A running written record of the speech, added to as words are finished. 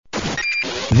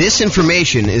This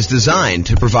information is designed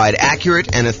to provide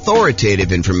accurate and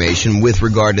authoritative information with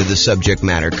regard to the subject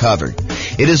matter covered.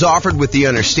 It is offered with the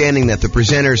understanding that the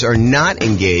presenters are not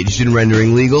engaged in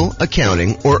rendering legal,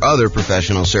 accounting, or other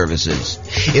professional services.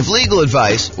 If legal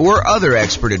advice or other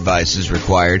expert advice is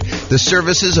required, the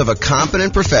services of a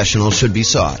competent professional should be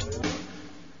sought.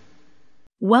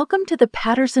 Welcome to the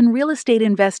Patterson Real Estate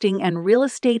Investing and Real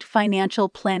Estate Financial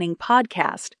Planning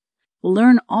Podcast.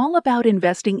 Learn all about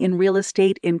investing in real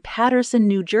estate in Patterson,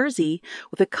 New Jersey,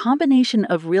 with a combination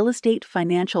of real estate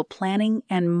financial planning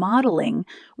and modeling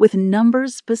with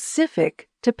numbers specific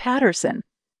to Patterson,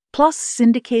 plus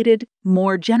syndicated,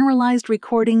 more generalized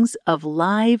recordings of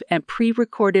live and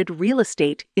pre-recorded real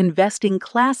estate investing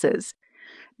classes,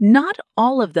 not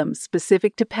all of them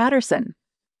specific to Patterson.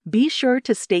 Be sure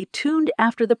to stay tuned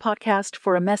after the podcast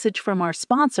for a message from our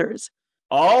sponsors.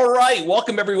 All right.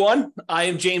 Welcome, everyone. I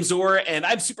am James Orr, and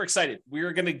I'm super excited.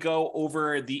 We're going to go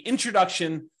over the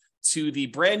introduction to the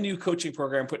brand new coaching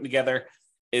program I'm putting together.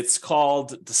 It's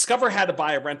called Discover How to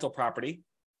Buy a Rental Property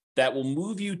that will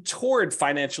move you toward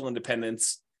financial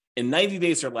independence in 90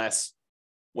 days or less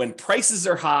when prices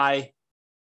are high,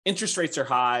 interest rates are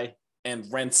high, and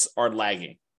rents are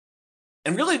lagging.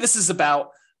 And really, this is about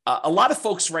a lot of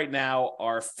folks right now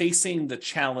are facing the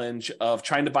challenge of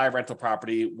trying to buy a rental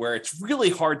property where it's really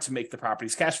hard to make the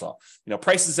property's cash flow. You know,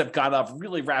 prices have gone up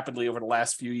really rapidly over the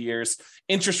last few years.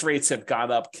 Interest rates have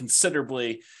gone up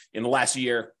considerably in the last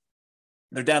year.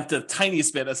 They're down to the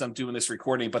tiniest bit as I'm doing this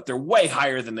recording, but they're way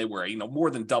higher than they were,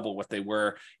 more than double what they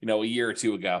were, a year or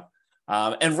two ago.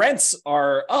 And rents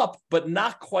are up, but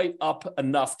not quite up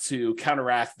enough to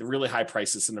counteract the really high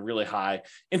prices and the really high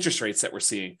interest rates that we're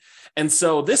seeing. And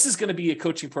so this is going to be a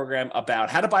coaching program about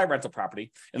how to buy a rental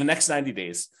property in the next 90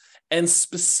 days, and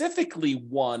specifically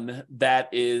one that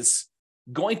is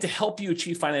going to help you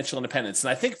achieve financial independence.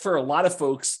 And I think for a lot of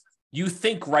folks, you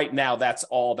think right now that's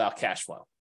all about cash flow.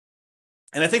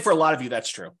 And I think for a lot of you, that's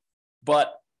true.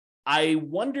 But I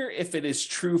wonder if it is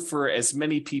true for as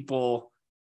many people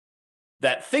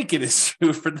that think it is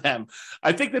true for them.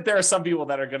 I think that there are some people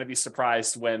that are going to be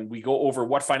surprised when we go over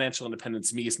what financial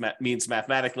independence means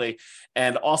mathematically,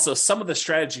 and also some of the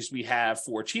strategies we have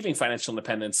for achieving financial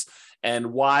independence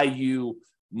and why you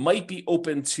might be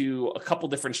open to a couple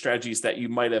different strategies that you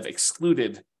might have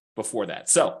excluded before that.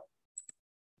 So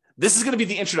this is going to be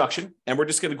the introduction, and we're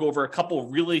just going to go over a couple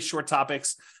really short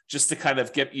topics just to kind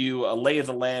of get you a lay of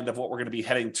the land of what we're going to be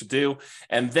heading to do.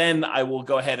 And then I will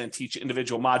go ahead and teach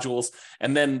individual modules.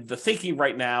 And then the thinking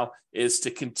right now is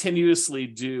to continuously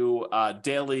do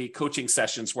daily coaching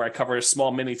sessions where I cover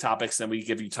small mini topics, and we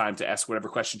give you time to ask whatever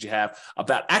questions you have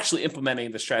about actually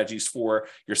implementing the strategies for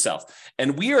yourself.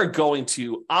 And we are going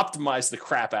to optimize the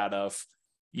crap out of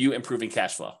you improving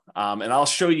cash flow. And I'll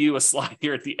show you a slide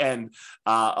here at the end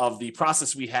of the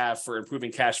process we have for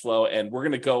improving cash flow. And we're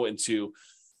going to go into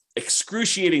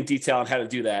excruciating detail on how to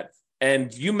do that.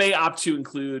 And you may opt to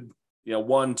include,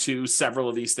 one, two, several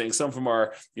of these things. Some of them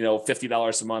are,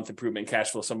 $50 a month improvement in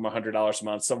cash flow. Some of them are $100 a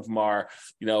month. Some of them are,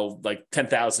 like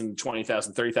 $10,000,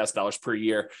 $20,000, $30,000 per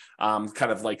year,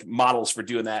 kind of like models for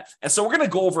doing that. And so we're going to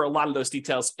go over a lot of those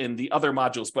details in the other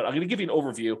modules, but I'm going to give you an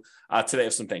overview today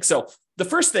of some things. So the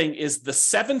first thing is the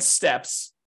 7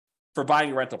 steps for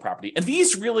buying a rental property. And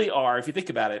these really are, if you think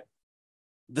about it,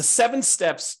 the 7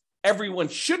 steps everyone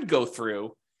should go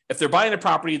through if they're buying a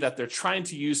property that they're trying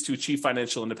to use to achieve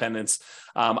financial independence,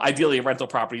 ideally a rental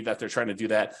property that they're trying to do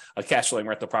that, a cash flowing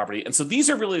rental property. And so these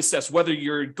are really the steps, whether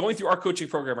you're going through our coaching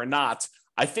program or not.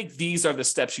 I think these are the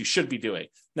steps you should be doing.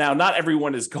 Now, not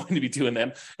everyone is going to be doing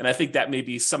them, and I think that may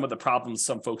be some of the problems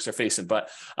some folks are facing, but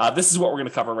this is what we're going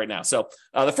to cover right now. So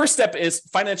the first step is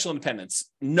financial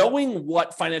independence, knowing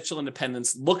what financial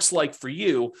independence looks like for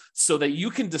you so that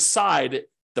you can decide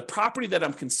the property that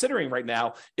I'm considering right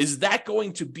now, is that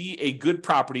going to be a good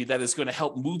property that is going to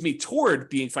help move me toward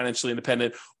being financially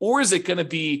independent? Or is it going to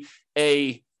be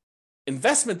a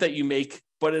investment that you make,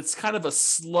 but it's kind of a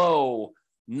slow,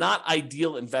 not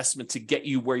ideal investment to get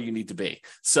you where you need to be?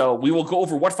 So we will go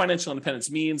over what financial independence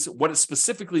means, what it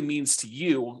specifically means to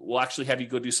you. We'll actually have you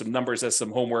go do some numbers as some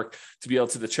homework to be able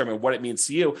to determine what it means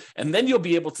to you. And then you'll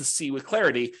be able to see with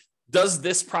clarity, does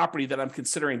this property that I'm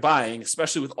considering buying,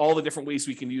 especially with all the different ways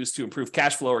we can use to improve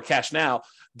cash flow or cash now,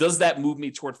 does that move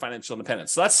me toward financial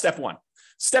independence? So that's step 1.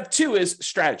 Step 2 is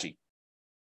strategy.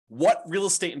 What real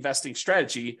estate investing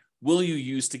strategy will you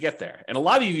use to get there? And a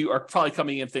lot of you are probably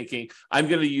coming in thinking, I'm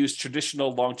going to use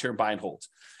traditional long-term buy and hold.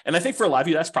 And I think for a lot of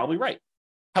you, that's probably right.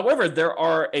 However, there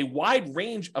are a wide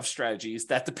range of strategies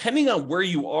that, depending on where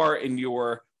you are in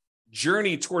your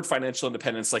journey toward financial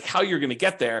independence, like how you're going to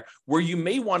get there, where you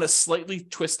may want to slightly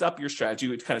twist up your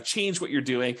strategy, kind of change what you're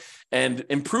doing and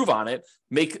improve on it,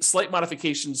 make slight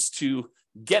modifications to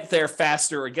get there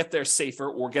faster or get there safer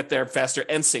or get there faster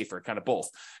and safer, kind of both.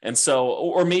 And so,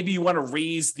 or maybe you want to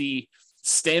raise the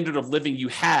standard of living you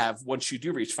have once you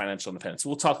do reach financial independence.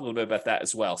 We'll talk a little bit about that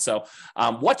as well. So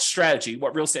what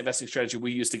real estate investing strategy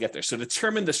we use to get there? So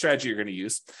determine the strategy you're going to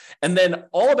use. And then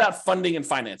all about funding and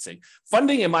financing.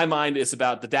 Funding in my mind is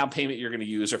about the down payment you're going to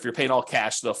use, or if you're paying all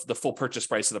cash, the full purchase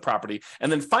price of the property.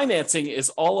 And then financing is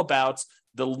all about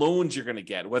the loans you're going to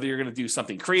get, whether you're going to do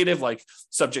something creative like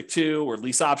subject to or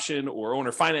lease option or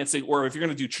owner financing, or if you're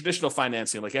going to do traditional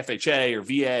financing like FHA or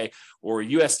VA or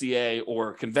USDA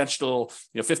or conventional,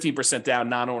 15% down,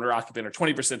 non-owner occupant, or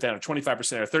 20% down, or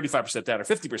 25%, or 35% down, or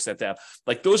 50% down.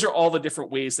 Like those are all the different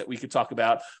ways that we could talk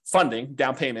about funding,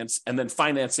 down payments, and then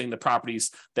financing the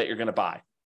properties that you're going to buy.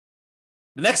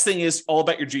 The next thing is all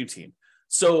about your dream team.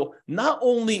 So not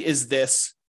only is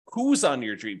this who's on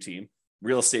your dream team,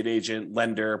 real estate agent,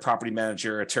 lender, property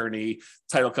manager, attorney,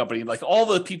 title company, like all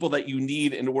the people that you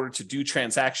need in order to do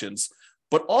transactions,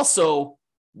 but also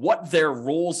what their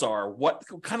roles are, what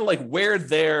kind of like where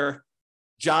their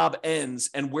job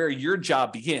ends and where your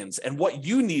job begins, and what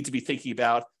you need to be thinking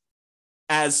about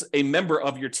as a member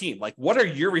of your team. Like, what are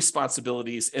your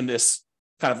responsibilities in this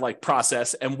kind of like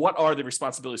process, and what are the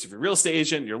responsibilities of your real estate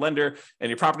agent, your lender,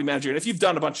 and your property manager? And if you've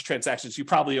done a bunch of transactions, you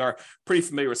probably are pretty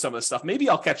familiar with some of this stuff. Maybe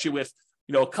I'll catch you with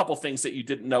a couple things that you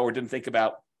didn't know or didn't think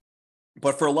about.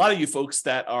 But for a lot of you folks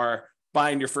that are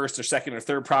buying your first or second or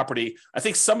third property, I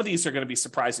think some of these are going to be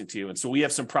surprising to you. And so we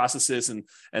have some processes and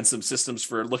some systems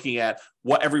for looking at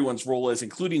what everyone's role is,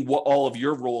 including what all of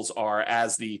your roles are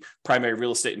as the primary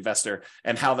real estate investor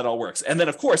and how that all works. And then,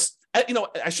 of course,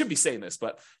 I should be saying this,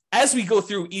 but as we go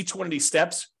through each one of these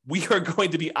steps, we are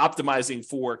going to be optimizing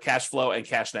for cash flow and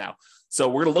cash now. So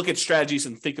we're going to look at strategies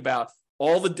and think about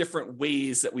all the different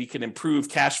ways that we can improve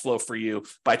cash flow for you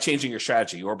by changing your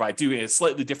strategy, or by doing a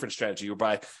slightly different strategy, or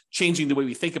by changing the way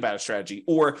we think about a strategy,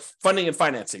 or funding and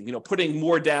financing, putting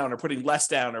more down or putting less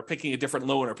down, or picking a different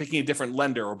loan or picking a different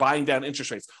lender, or buying down interest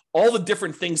rates, all the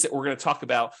different things that we're going to talk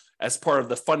about as part of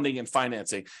the funding and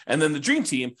financing. And then the dream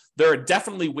team, there are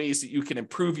definitely ways that you can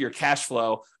improve your cash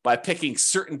flow by picking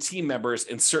certain team members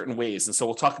in certain ways. And so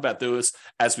we'll talk about those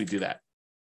as we do that.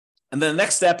 And then the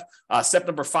next step, step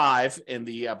number 5 in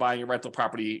the buying a rental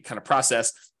property kind of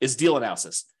process, is deal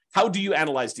analysis. How do you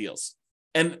analyze deals?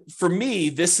 And for me,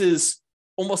 this is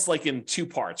almost like in 2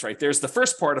 parts, right? There's the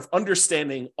first part of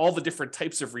understanding all the different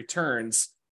types of returns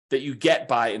that you get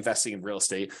by investing in real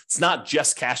estate. It's not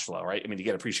just cash flow, right? I mean, you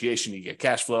get appreciation, you get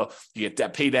cash flow, you get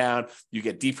debt pay down, you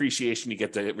get depreciation, you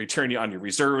get the return on your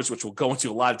reserves, which we'll go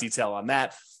into a lot of detail on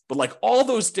that. But like all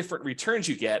those different returns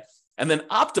you get, and then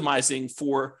optimizing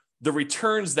for the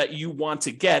returns that you want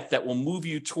to get that will move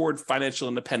you toward financial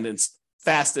independence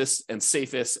fastest and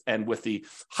safest and with the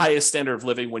highest standard of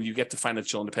living when you get to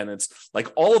financial independence. Like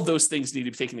all of those things need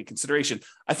to be taken into consideration.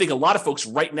 I think a lot of folks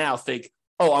right now think,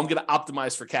 oh, I'm going to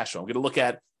optimize for cash flow. I'm going to look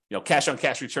at cash on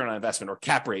cash return on investment, or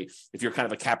cap rate, if you're kind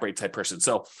of a cap rate type person.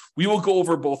 So we will go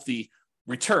over both the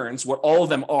returns, what all of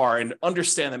them are, and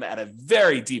understand them at a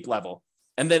very deep level.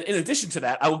 And then in addition to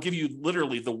that, I will give you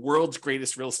literally the world's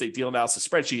greatest real estate deal analysis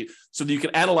spreadsheet so that you can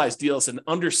analyze deals and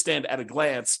understand at a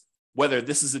glance whether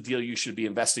this is a deal you should be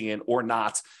investing in or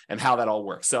not, and how that all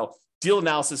works. So deal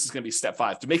analysis is going to be step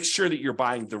 5 to make sure that you're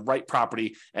buying the right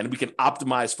property and we can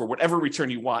optimize for whatever return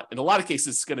you want. In a lot of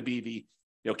cases, it's going to be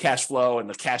the cash flow and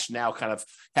the cash now kind of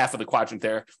half of the quadrant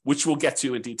there, which we'll get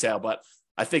to in detail. But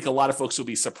I think a lot of folks will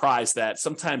be surprised that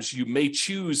sometimes you may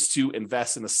choose to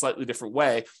invest in a slightly different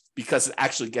way because it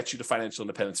actually gets you to financial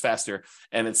independence faster.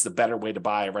 And it's the better way to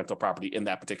buy a rental property in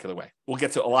that particular way. We'll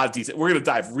get to a lot of detail. We're going to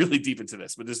dive really deep into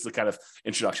this, but this is the kind of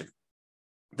introduction.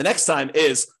 The next time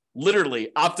is literally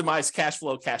optimize cash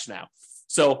flow, cash now.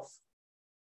 So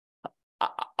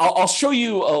I'll show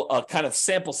you a kind of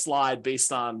sample slide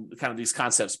based on kind of these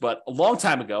concepts, but a long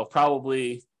time ago,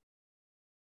 probably, if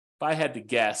I had to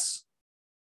guess,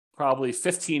 probably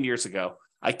 15 years ago,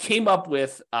 I came up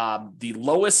with the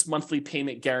lowest monthly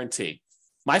payment guarantee.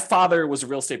 My father was a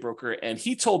real estate broker, and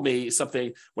he told me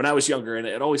something when I was younger, and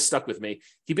it always stuck with me.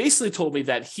 He basically told me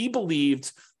that he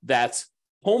believed that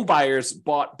home buyers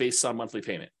bought based on monthly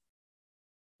payment,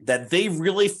 that they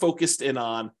really focused in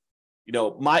on,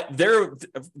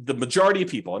 the majority of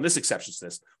people, and this exceptions to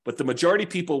this, but the majority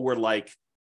of people were like,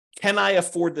 can I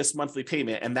afford this monthly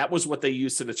payment? And that was what they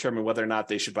used to determine whether or not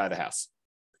they should buy the house.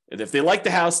 And if they like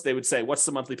the house, they would say, what's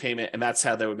the monthly payment? And that's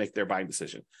how they would make their buying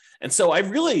decision. And so that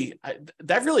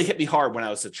really hit me hard when I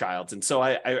was a child. And so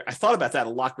I thought about that a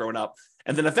lot growing up.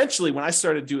 And then eventually when I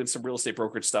started doing some real estate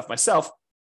brokerage stuff myself,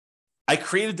 I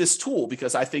created this tool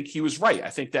because I think he was right. I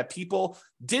think that people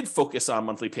did focus on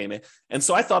monthly payment. And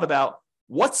so I thought about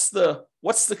what's the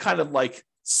kind of like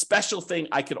special thing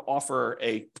I could offer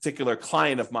a particular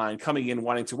client of mine coming in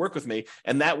wanting to work with me.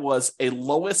 And that was a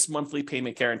lowest monthly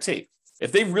payment guarantee.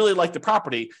 If they really like the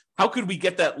property, how could we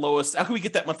get that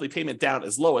monthly payment down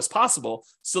as low as possible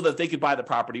so that they could buy the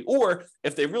property? Or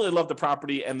if they really love the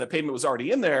property and the payment was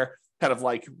already in there, kind of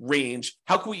like range,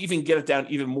 how can we even get it down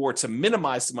even more to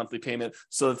minimize the monthly payment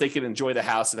so that they can enjoy the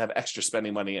house and have extra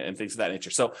spending money and things of that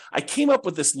nature? So I came up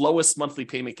with this lowest monthly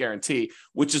payment guarantee,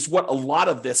 which is what a lot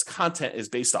of this content is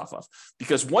based off of.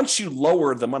 Because once you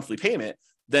lower the monthly payment,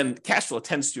 then cash flow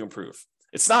tends to improve.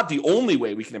 It's not the only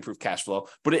way we can improve cash flow,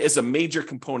 but it is a major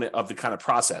component of the kind of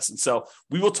process. And so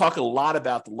we will talk a lot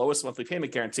about the lowest monthly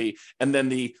payment guarantee and then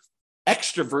the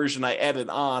extra version I added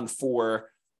on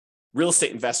for real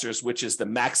estate investors, which is the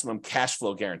maximum cash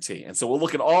flow guarantee. And so we'll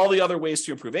look at all the other ways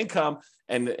to improve income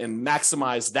and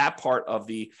maximize that part of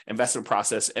the investment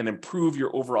process and improve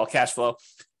your overall cash flow.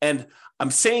 And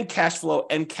I'm saying cash flow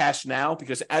and cash now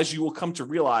because as you will come to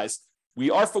realize, we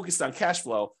are focused on cash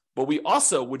flow, but we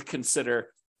also would consider,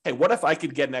 hey, what if I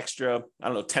could get an extra, I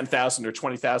don't know, $10,000 or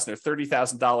 $20,000 or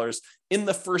 $30,000 in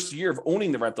the first year of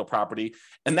owning the rental property?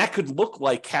 And that could look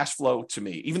like cash flow to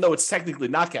me, even though it's technically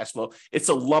not cash flow. It's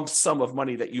a lump sum of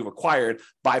money that you've acquired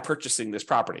by purchasing this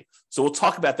property. So we'll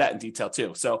talk about that in detail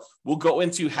too. So we'll go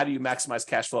into how do you maximize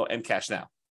cash flow and cash now.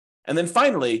 And then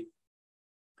finally,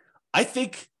 I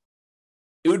think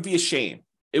it would be a shame.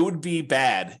 It would be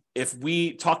bad if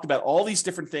we talked about all these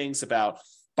different things about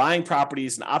buying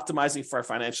properties and optimizing for our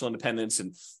financial independence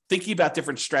and thinking about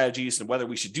different strategies and whether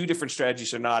we should do different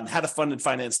strategies or not and how to fund and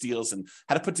finance deals and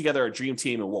how to put together a dream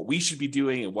team and what we should be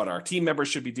doing and what our team members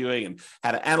should be doing and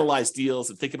how to analyze deals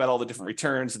and think about all the different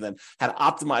returns and then how to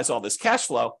optimize all this cash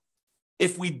flow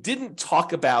if we didn't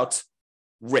talk about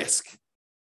risk,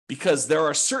 because there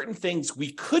are certain things we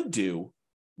could do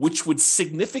which would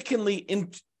significantly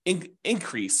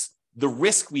increase the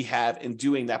risk we have in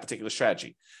doing that particular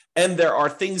strategy. And there are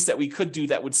things that we could do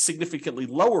that would significantly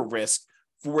lower risk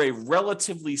for a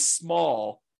relatively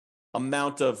small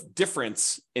amount of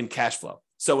difference in cash flow.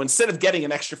 So instead of getting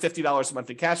an extra $50 a month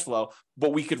in cash flow,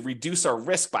 but we could reduce our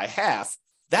risk by half,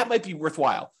 that might be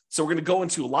worthwhile. So we're going to go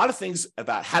into a lot of things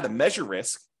about how to measure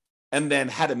risk and then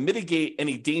how to mitigate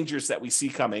any dangers that we see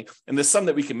coming. And there's some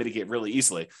that we can mitigate really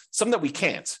easily, some that we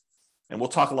can't. And we'll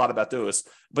talk a lot about those.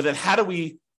 But then how do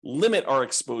we limit our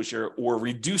exposure or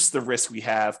reduce the risk we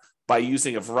have by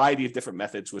using a variety of different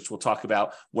methods, which we'll talk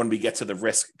about when we get to the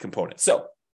risk component. So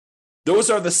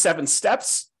those are the 7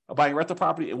 steps of buying a rental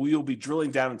property, and we will be drilling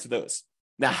down into those.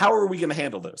 Now, how are we going to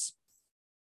handle those?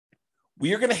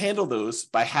 We are going to handle those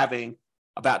by having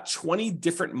about 20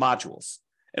 different modules.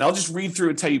 And I'll just read through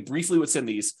and tell you briefly what's in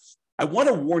these. I want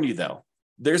to warn you, though,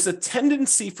 there's a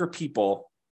tendency for people,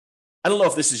 I don't know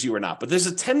if this is you or not, but there's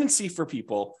a tendency for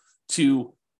people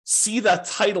to see the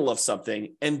title of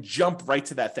something and jump right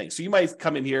to that thing. So you might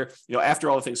come in here, after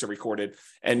all the things are recorded,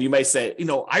 and you may say,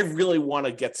 I really want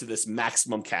to get to this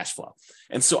maximum cash flow.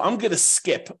 And so I'm going to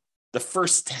skip the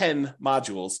first 10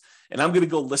 modules, and I'm going to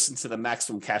go listen to the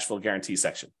maximum cash flow guarantee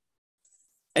section.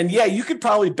 And yeah, you could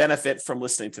probably benefit from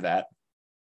listening to that,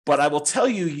 but I will tell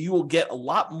you, you will get a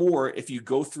lot more if you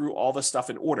go through all the stuff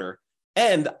in order.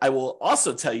 And I will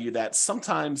also tell you that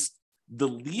sometimes the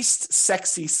least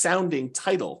sexy sounding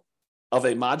title of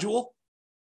a module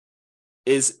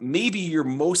is maybe your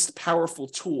most powerful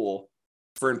tool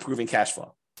for improving cash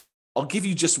flow. I'll give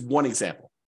you just one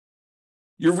example.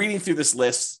 You're reading through this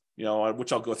list,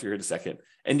 which I'll go through here in a second,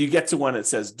 and you get to one that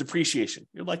says depreciation.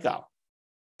 You're like, oh,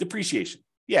 depreciation.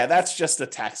 Yeah, that's just a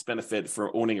tax benefit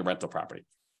for owning a rental property.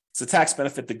 It's a tax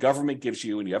benefit the government gives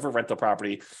you when you have a rental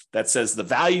property that says the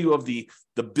value of the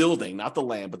building, not the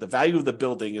land, but the value of the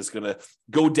building is going to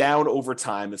go down over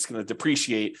time. It's going to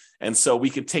depreciate. And so we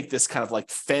can take this kind of like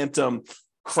phantom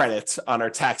credit on our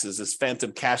taxes, this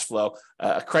phantom cash flow,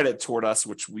 a credit toward us,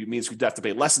 which means we have to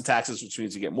pay less in taxes, which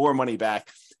means you get more money back.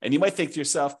 And you might think to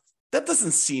yourself, that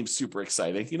doesn't seem super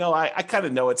exciting. I kind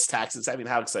of know it's taxes. I mean,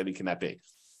 how exciting can that be?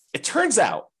 It turns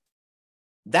out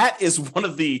that is one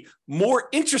of the more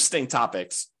interesting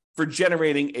topics for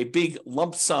generating a big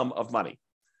lump sum of money.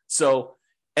 So,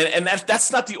 and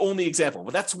that's not the only example,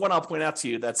 but that's one I'll point out to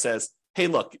you that says, hey,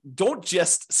 look, don't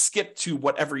just skip to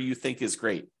whatever you think is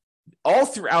great. All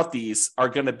throughout these are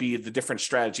going to be the different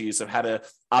strategies of how to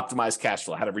optimize cash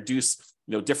flow, how to reduce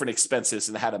different expenses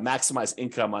and how to maximize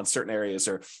income on certain areas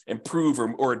or improve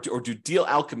or do deal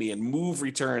alchemy and move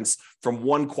returns from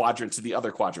one quadrant to the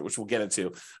other quadrant, which we'll get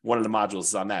into. One of the modules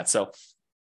is on that. So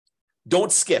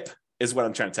don't skip is what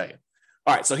I'm trying to tell you.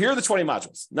 All right, so here are the 20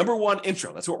 modules. Number 1,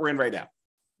 intro. That's what we're in right now.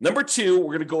 Number 2, we're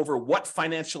going to go over what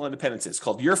financial independence is,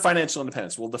 called Your Financial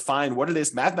Independence. We'll define what it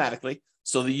is mathematically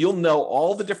so that you'll know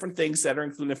all the different things that are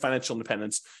included in financial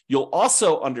independence. You'll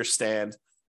also understand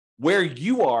where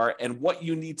you are and what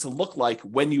you need to look like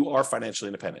when you are financially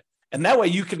independent. And that way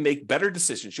you can make better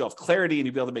decisions. You'll have clarity and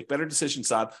you'll be able to make better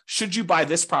decisions on, should you buy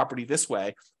this property this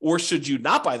way, or should you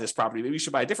not buy this property? Maybe you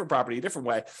should buy a different property a different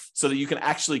way so that you can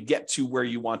actually get to where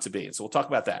you want to be. And so we'll talk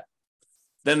about that.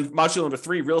 Then module number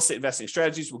 3, real estate investing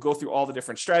strategies. We'll go through all the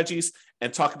different strategies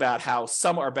and talk about how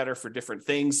some are better for different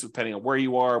things, depending on where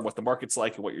you are, what the market's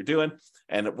like and what you're doing,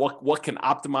 and what can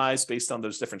optimize based on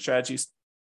those different strategies.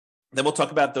 Then we'll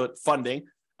talk about the funding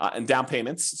and down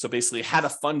payments. So basically how to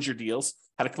fund your deals,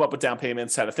 how to come up with down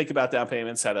payments, how to think about down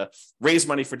payments, how to raise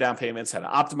money for down payments, how to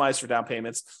optimize for down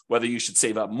payments, whether you should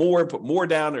save up more, put more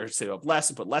down, or save up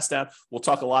less and put less down. We'll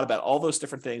talk a lot about all those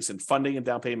different things and funding and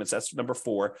down payments. That's number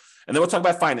 4. And then we'll talk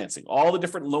about financing, all the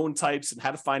different loan types and how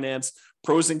to finance,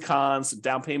 pros and cons, and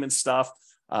down payment stuff.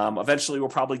 Eventually, we'll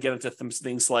probably get into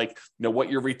things like, what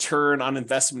your return on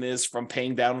investment is from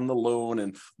paying down on the loan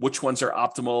and which ones are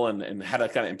optimal and how to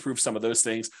kind of improve some of those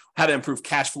things, how to improve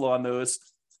cash flow on those.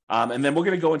 And then we're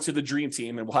going to go into the Dream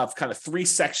Team, and we'll have kind of 3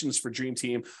 sections for Dream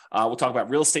Team. We'll talk about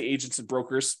real estate agents and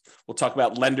brokers. We'll talk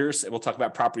about lenders, and we'll talk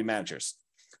about property managers.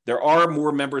 There are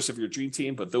more members of your Dream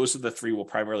Team, but those are the 3 we'll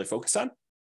primarily focus on.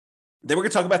 Then we're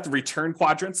going to talk about the return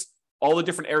quadrants, all the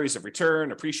different areas of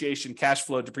return, appreciation, cash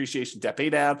flow, depreciation, debt pay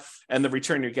down, and the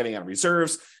return you're getting on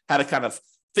reserves, how to kind of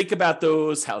think about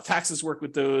those, how taxes work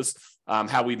with those,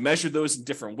 how we measure those in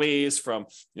different ways, from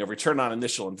return on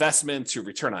initial investment to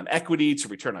return on equity to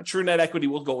return on true net equity.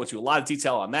 We'll go into a lot of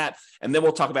detail on that. And then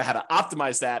we'll talk about how to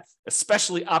optimize that,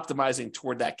 especially optimizing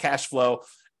toward that cash flow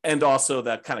and also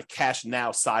that kind of cash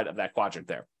now side of that quadrant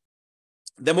there.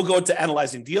 Then we'll go into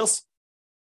analyzing deals.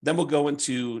 Then we'll go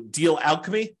into deal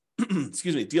alchemy.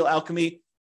 Excuse me. Deal alchemy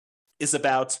is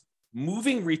about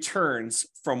moving returns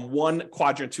from one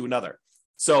quadrant to another.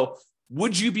 So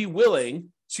would you be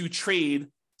willing to trade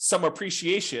some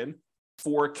appreciation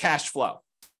for cash flow?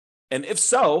 And if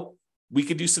so, we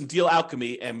could do some deal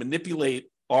alchemy and manipulate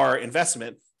our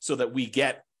investment so that we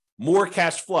get more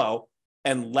cash flow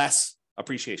and less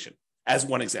appreciation, as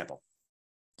one example.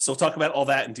 So we'll talk about all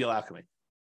that in deal alchemy.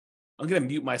 I'm going to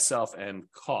mute myself and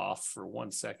cough for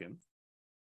 1 second.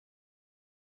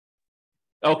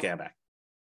 Okay, I'm back.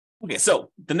 Okay,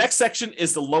 so the next section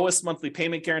is the lowest monthly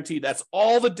payment guarantee. That's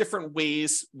all the different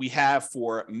ways we have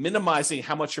for minimizing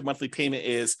how much your monthly payment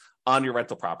is on your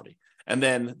rental property. And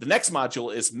then the next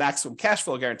module is maximum cash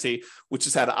flow guarantee, which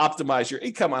is how to optimize your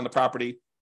income on the property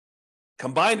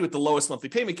combined with the lowest monthly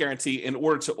payment guarantee in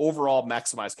order to overall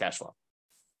maximize cash flow.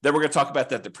 Then we're going to talk about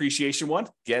that depreciation one.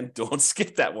 Again, don't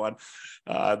skip that one.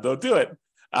 Don't do it.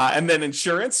 And then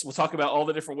insurance. We'll talk about all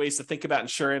the different ways to think about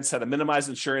insurance, how to minimize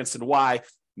insurance, and why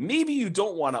maybe you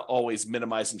don't want to always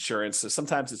minimize insurance. So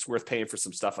sometimes it's worth paying for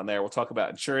some stuff on there. We'll talk about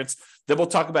insurance. Then we'll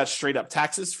talk about straight up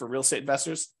taxes for real estate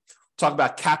investors. We'll talk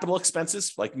about capital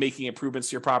expenses, like making improvements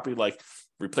to your property, like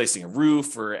replacing a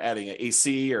roof or adding an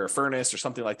AC or a furnace or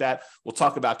something like that. We'll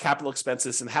talk about capital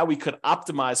expenses and how we could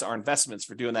optimize our investments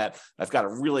for doing that. I've got a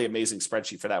really amazing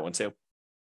spreadsheet for that one too.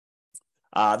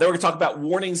 Then we're going to talk about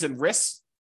warnings and risks,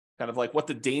 kind of like what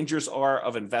the dangers are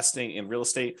of investing in real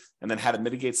estate and then how to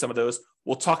mitigate some of those.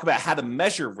 We'll talk about how to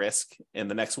measure risk in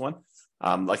the next one,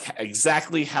 like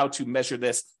exactly how to measure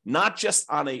this, not just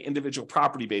on an individual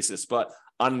property basis, but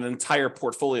on an entire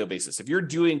portfolio basis. If you're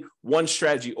doing one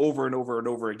strategy over and over and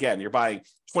over again, you're buying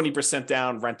 20%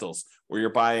 down rentals, or you're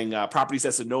buying properties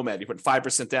as a nomad, you put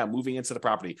 5% down, moving into the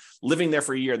property, living there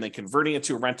for a year, and then converting it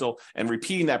to a rental and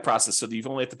repeating that process so that you've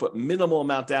only have to put minimal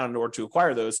amount down in order to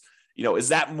acquire those. Is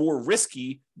that more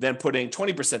risky than putting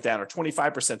 20% down or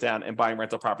 25% down and buying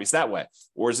rental properties that way?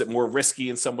 Or is it more risky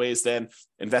in some ways than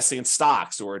investing in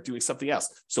stocks or doing something else?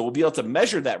 So we'll be able to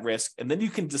measure that risk, and then you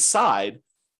can decide,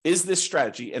 is this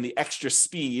strategy and the extra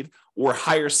speed or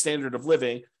higher standard of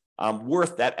living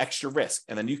worth that extra risk?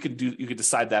 And then you can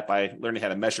decide that by learning how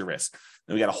to measure risk.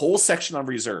 Then we got a whole section on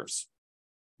reserves.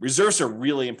 Reserves are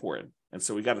really important. And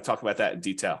so we got to talk about that in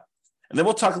detail. And then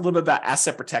we'll talk a little bit about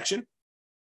asset protection.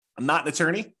 I'm not an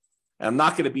attorney, and I'm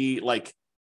not going to be like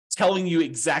telling you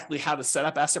exactly how to set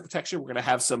up asset protection. We're going to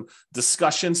have some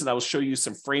discussions, and I will show you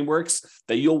some frameworks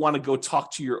that you'll want to go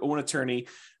talk to your own attorney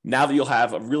now that you'll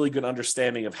have a really good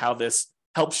understanding of how this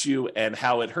helps you and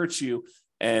how it hurts you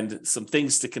and some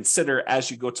things to consider as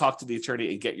you go talk to the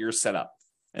attorney and get yours set up.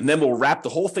 And then we'll wrap the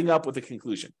whole thing up with a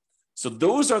conclusion. So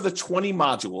those are the 20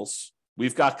 modules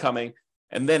we've got coming.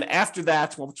 And then after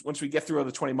that, once we get through all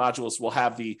the 20 modules, we'll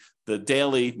have the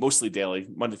daily, mostly daily,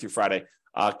 Monday through Friday,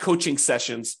 coaching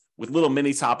sessions with little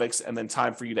mini topics, and then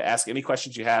time for you to ask any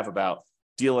questions you have about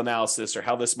deal analysis or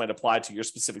how this might apply to your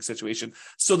specific situation,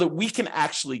 so that we can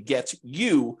actually get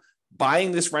you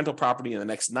buying this rental property in the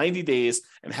next 90 days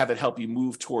and have it help you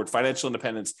move toward financial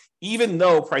independence, even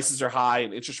though prices are high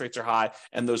and interest rates are high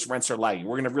and those rents are lagging.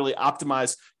 We're going to really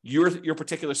optimize your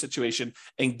particular situation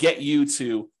and get you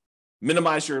to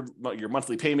minimize your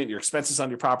monthly payment, your expenses on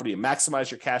your property, and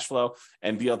maximize your cash flow,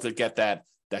 and be able to get that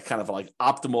kind of like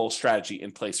optimal strategy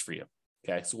in place for you.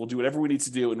 Okay, so we'll do whatever we need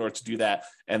to do in order to do that.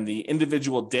 And the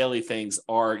individual daily things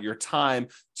are your time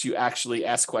to actually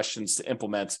ask questions, to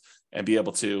implement, and be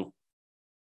able to,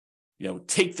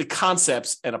 take the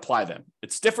concepts and apply them.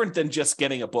 It's different than just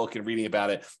getting a book and reading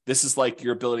about it. This is like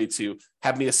your ability to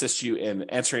have me assist you in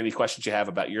answering any questions you have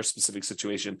about your specific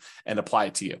situation and apply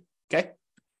it to you. Okay.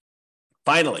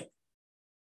 Finally.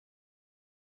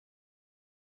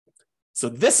 So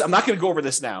this, I'm not going to go over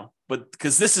this now, but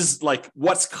because this is like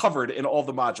what's covered in all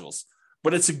the modules,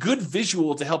 but it's a good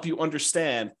visual to help you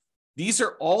understand these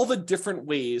are all the different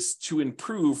ways to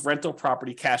improve rental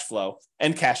property cash flow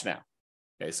and cash now.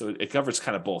 Okay, so it covers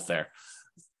kind of both there.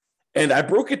 And I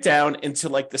broke it down into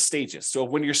like the stages. So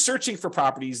when you're searching for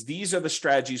properties, these are the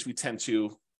strategies we tend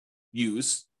to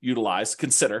utilize,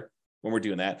 consider when we're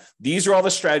doing that. These are all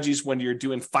the strategies when you're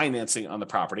doing financing on the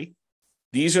property.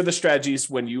 These are the strategies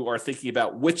when you are thinking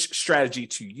about which strategy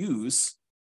to use,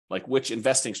 like which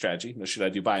investing strategy. Should I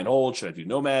do buy and hold? Should I do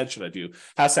nomad? Should I do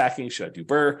house hacking? Should I do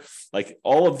BRRRR? Like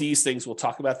all of these things, we'll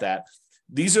talk about that.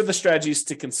 These are the strategies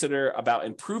to consider about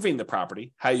improving the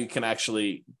property, how you can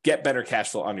actually get better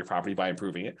cash flow on your property by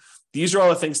improving it. These are all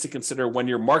the things to consider when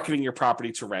you're marketing your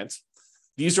property to rent.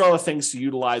 These are all the things to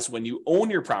utilize when you own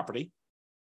your property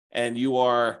and you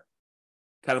are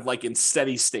kind of like in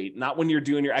steady state, not when you're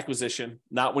doing your acquisition,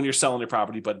 not when you're selling your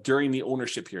property, but during the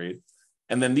ownership period.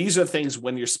 And then these are things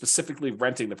when you're specifically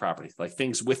renting the property, like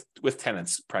things with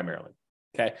tenants primarily.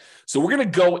 Okay, so we're going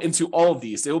to go into all of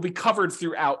these. They will be covered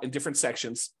throughout in different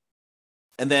sections.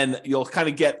 And then you'll kind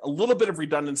of get a little bit of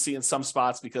redundancy in some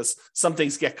spots because some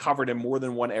things get covered in more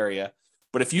than one area.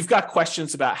 But if you've got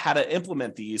questions about how to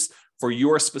implement these for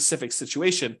your specific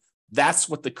situation, that's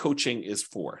what the coaching is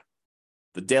for.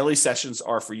 The daily sessions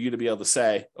are for you to be able to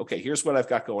say, okay, here's what I've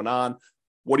got going on.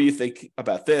 What do you think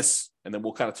about this? And then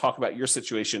we'll kind of talk about your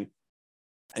situation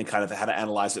and kind of how to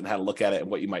analyze it and how to look at it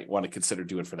and what you might want to consider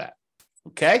doing for that.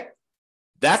 Okay,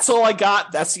 that's all I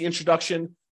got. That's the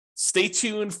introduction. Stay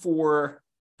tuned for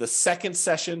the second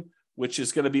session, which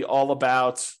is going to be all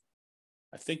about,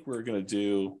 I think we're going to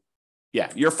do,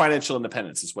 your financial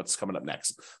independence is what's coming up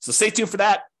next. So stay tuned for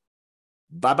that.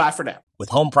 Bye-bye for now. With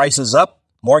home prices up,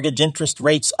 mortgage interest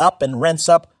rates up, and rents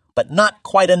up, but not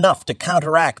quite enough to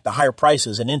counteract the higher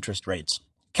prices and interest rates.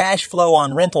 Cash flow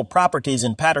on rental properties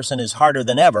in Paterson is harder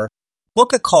than ever.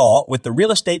 Book a call with the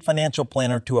Real Estate Financial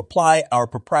Planner to apply our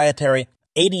proprietary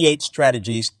 88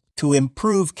 strategies to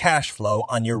improve cash flow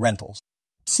on your rentals.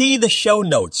 See the show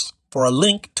notes for a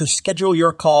link to schedule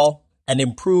your call and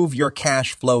improve your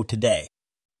cash flow today.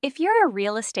 If you're a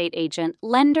real estate agent,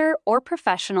 lender, or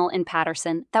professional in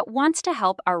Paterson that wants to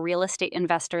help our real estate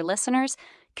investor listeners,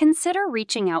 consider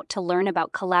reaching out to learn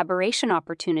about collaboration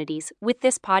opportunities with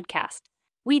this podcast.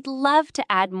 We'd love to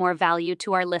add more value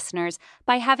to our listeners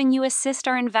by having you assist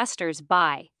our investors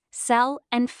buy, sell,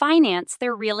 and finance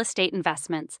their real estate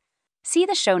investments. See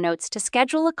the show notes to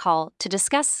schedule a call to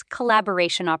discuss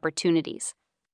collaboration opportunities.